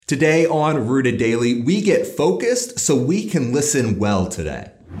Today on Rooted Daily, we get focused so we can listen well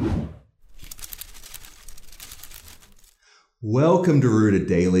today. Welcome to Rooted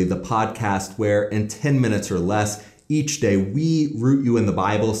Daily, the podcast where in 10 minutes or less each day we root you in the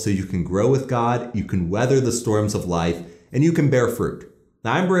Bible so you can grow with God, you can weather the storms of life, and you can bear fruit.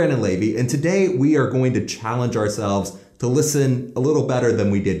 Now, I'm Brandon Levy, and today we are going to challenge ourselves to listen a little better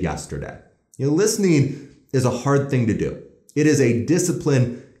than we did yesterday. Listening is a hard thing to do. It is a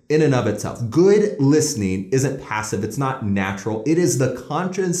discipline in and of itself. Good listening isn't passive, it's not natural. It is the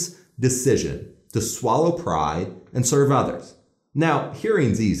conscious decision to swallow pride and serve others. Now,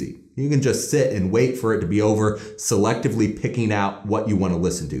 hearing's easy. You can just sit and wait for it to be over, selectively picking out what you want to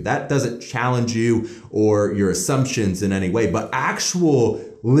listen to. That doesn't challenge you or your assumptions in any way, but actual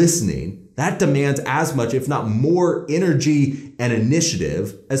listening, that demands as much, if not more, energy and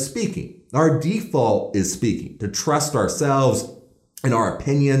initiative as speaking. Our default is speaking, to trust ourselves and our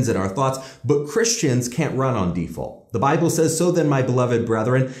opinions and our thoughts, but Christians can't run on default. The Bible says, "So then, my beloved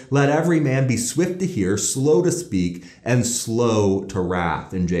brethren, let every man be swift to hear, slow to speak, and slow to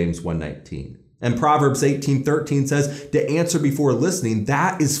wrath," in James 1:19. And Proverbs 18:13 says, "To answer before listening,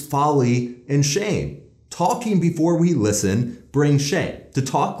 that is folly and shame." Talking before we listen brings shame. To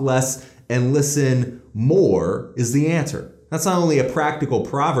talk less and listen more is the answer. That's not only a practical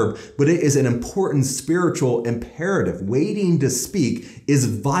proverb, but it is an important spiritual imperative. Waiting to speak is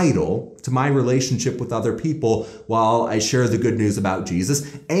vital to my relationship with other people while I share the good news about Jesus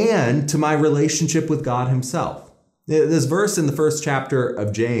and to my relationship with God himself. This verse in the first chapter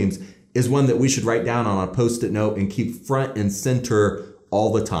of James is one that we should write down on a Post-it note and keep front and center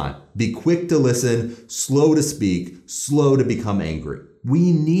all the time. Be quick to listen, slow to speak, slow to become angry.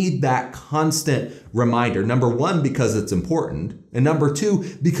 We need that constant reminder. Number one, because it's important. And number two,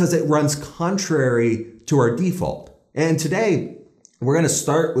 because it runs contrary to our default. And today, we're going to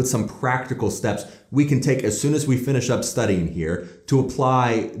start with some practical steps we can take as soon as we finish up studying here to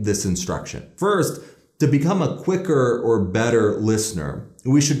apply this instruction. First, to become a quicker or better listener,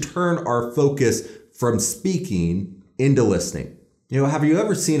 we should turn our focus from speaking into listening. Have you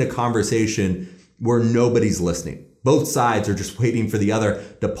ever seen a conversation where nobody's listening? Both sides are just waiting for the other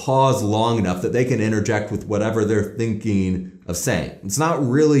to pause long enough that they can interject with whatever they're thinking of saying. It's not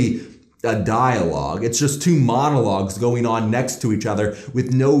really a dialogue. It's just two monologues going on next to each other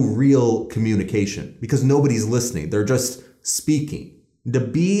with no real communication because nobody's listening. They're just speaking. To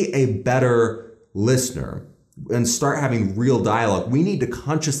be a better listener and start having real dialogue, we need to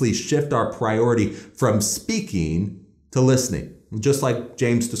consciously shift our priority from speaking to listening. Just like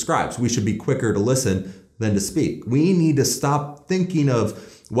James describes, we should be quicker to listen than to speak. We need to stop thinking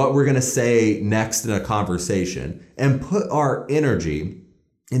of what we're going to say next in a conversation and put our energy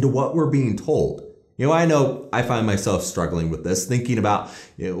into what we're being told. I know I find myself struggling with this, thinking about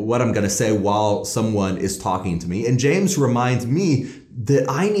what I'm going to say while someone is talking to me. And James reminds me that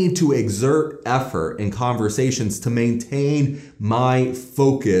I need to exert effort in conversations to maintain my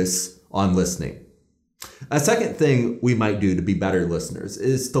focus on listening. A second thing we might do to be better listeners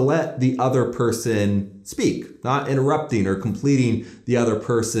is to let the other person speak, not interrupting or completing the other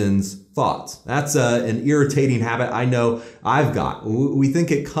person's thoughts. That's an irritating habit I know I've got. We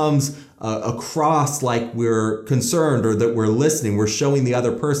think it comes across like we're concerned or that we're listening. We're showing the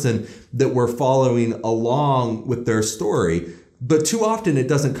other person that we're following along with their story. But too often it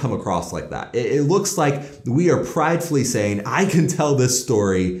doesn't come across like that. It looks like we are pridefully saying, "I can tell this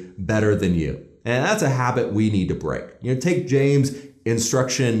story better than you." And that's a habit we need to break. Take James'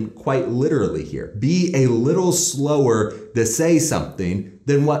 instruction quite literally here. Be a little slower to say something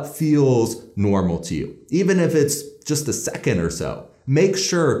than what feels normal to you. Even if it's just a second or so. Make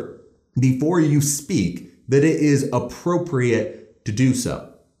sure before you speak that it is appropriate to do so.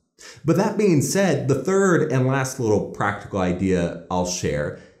 But that being said, the third and last little practical idea I'll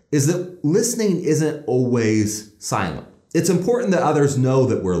share is that listening isn't always silent. It's important that others know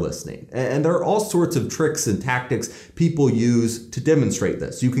that we're listening. And there are all sorts of tricks and tactics people use to demonstrate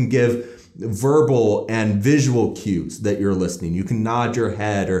this. You can give verbal and visual cues that you're listening. You can nod your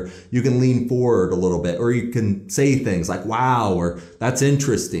head, or you can lean forward a little bit, or you can say things like, "Wow," or "That's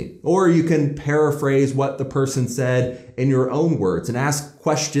interesting." Or you can paraphrase what the person said in your own words and ask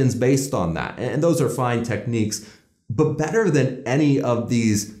questions based on that. And those are fine techniques. But better than any of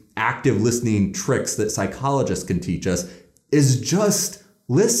these active listening tricks that psychologists can teach us is just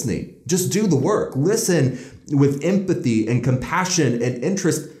listening. Just do the work. Listen with empathy and compassion and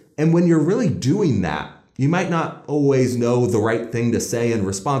interest. And when you're really doing that, you might not always know the right thing to say in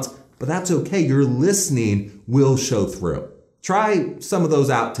response, but that's okay. Your listening will show through. Try some of those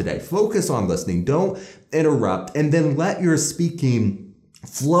out today. Focus on listening. Don't interrupt. And then let your speaking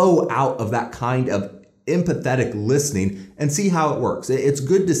flow out of that kind of empathetic listening and see how it works. It's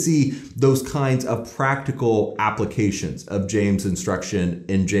good to see those kinds of practical applications of James' instruction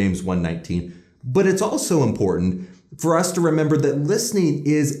in James 1:19. But it's also important for us to remember that listening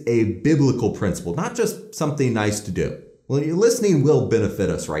is a biblical principle, not just something nice to do. Well, listening will benefit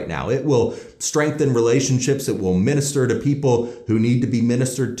us right now. It will strengthen relationships. It will minister to people who need to be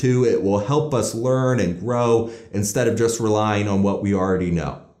ministered to. It will help us learn and grow instead of just relying on what we already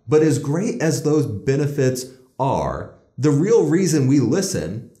know. But as great as those benefits are, the real reason we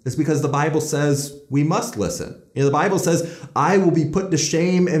listen is because the Bible says we must listen. The Bible says, I will be put to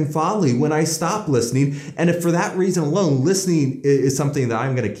shame and folly when I stop listening. And if for that reason alone, listening is something that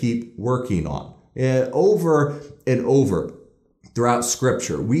I'm going to keep working on. Over and over throughout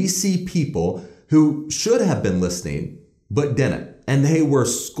Scripture, we see people who should have been listening, but didn't. And they were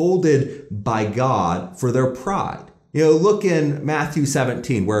scolded by God for their pride. Look in Matthew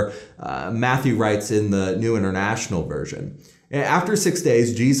 17, where Matthew writes in the New International Version. After 6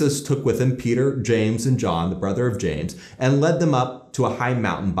 days, Jesus took with him Peter, James, and John, the brother of James, and led them up to a high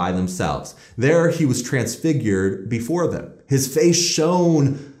mountain by themselves. There he was transfigured before them. His face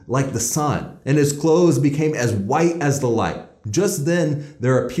shone like the sun, and his clothes became as white as the light. Just then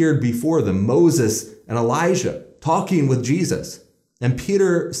there appeared before them Moses and Elijah talking with Jesus. And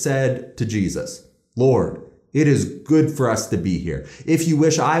Peter said to Jesus, Lord, it is good for us to be here. If you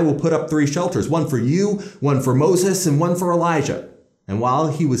wish, I will put up 3 shelters, one for you, one for Moses, and one for Elijah. And while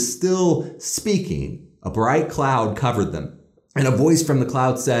he was still speaking, a bright cloud covered them. And a voice from the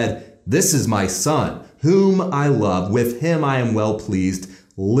cloud said, This is my son, whom I love. With him I am well pleased.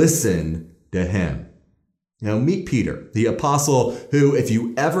 Listen to him. Meet Peter, the apostle who, if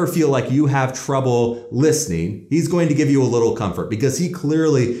you ever feel like you have trouble listening, he's going to give you a little comfort because he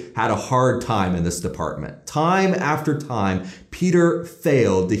clearly had a hard time in this department. Time after time, Peter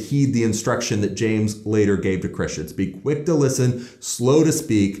failed to heed the instruction that James later gave to Christians. Be quick to listen, slow to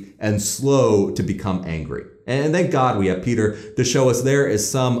speak, and slow to become angry. And thank God we have Peter to show us there is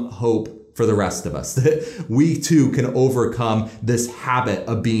some hope for the rest of us, that we too can overcome this habit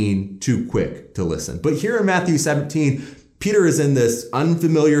of being too quick to listen. But here in Matthew 17, Peter is in this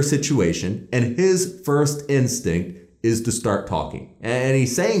unfamiliar situation, and his first instinct is to start talking. And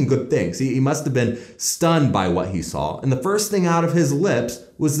he's saying good things. He must have been stunned by what he saw. And the first thing out of his lips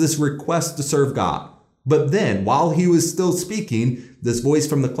was this request to serve God. But then, while he was still speaking, this voice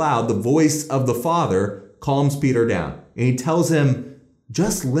from the cloud, the voice of the Father, calms Peter down. And he tells him,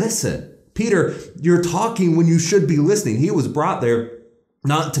 just listen. Peter, you're talking when you should be listening. He was brought there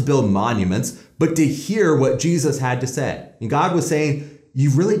not to build monuments, but to hear what Jesus had to say. And God was saying, you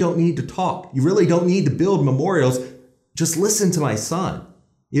really don't need to talk. You really don't need to build memorials. Just listen to my son.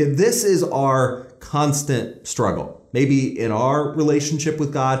 This is our constant struggle. Maybe in our relationship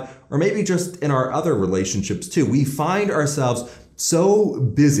with God, or maybe just in our other relationships too. We find ourselves so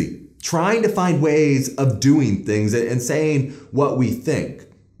busy trying to find ways of doing things and saying what we think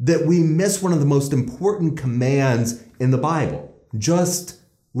that we miss one of the most important commands in the Bible. Just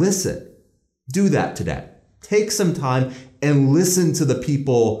listen. Do that today. Take some time and listen to the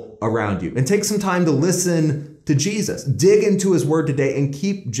people around you. And take some time to listen to Jesus. Dig into his word today and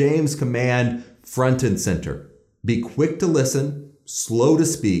keep James' command front and center. Be quick to listen, slow to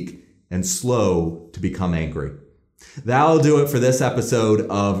speak, and slow to become angry. That'll do it for this episode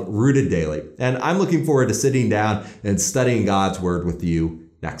of Rooted Daily. And I'm looking forward to sitting down and studying God's word with you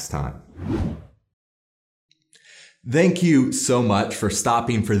next time. Thank you so much for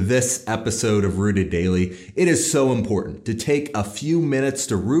stopping for this episode of Rooted Daily. It is so important to take a few minutes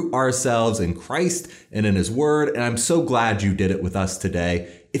to root ourselves in Christ and in his word, and I'm so glad you did it with us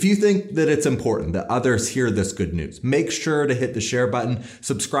today. If you think that it's important that others hear this good news, make sure to hit the share button,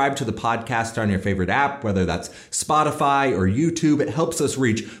 subscribe to the podcast on your favorite app, whether that's Spotify or YouTube. It helps us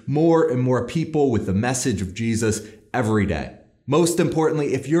reach more and more people with the message of Jesus every day. Most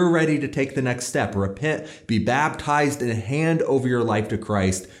importantly, if you're ready to take the next step, repent, be baptized, and hand over your life to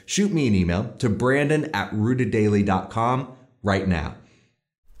Christ, shoot me an email to brandon@rooteddaily.com right now.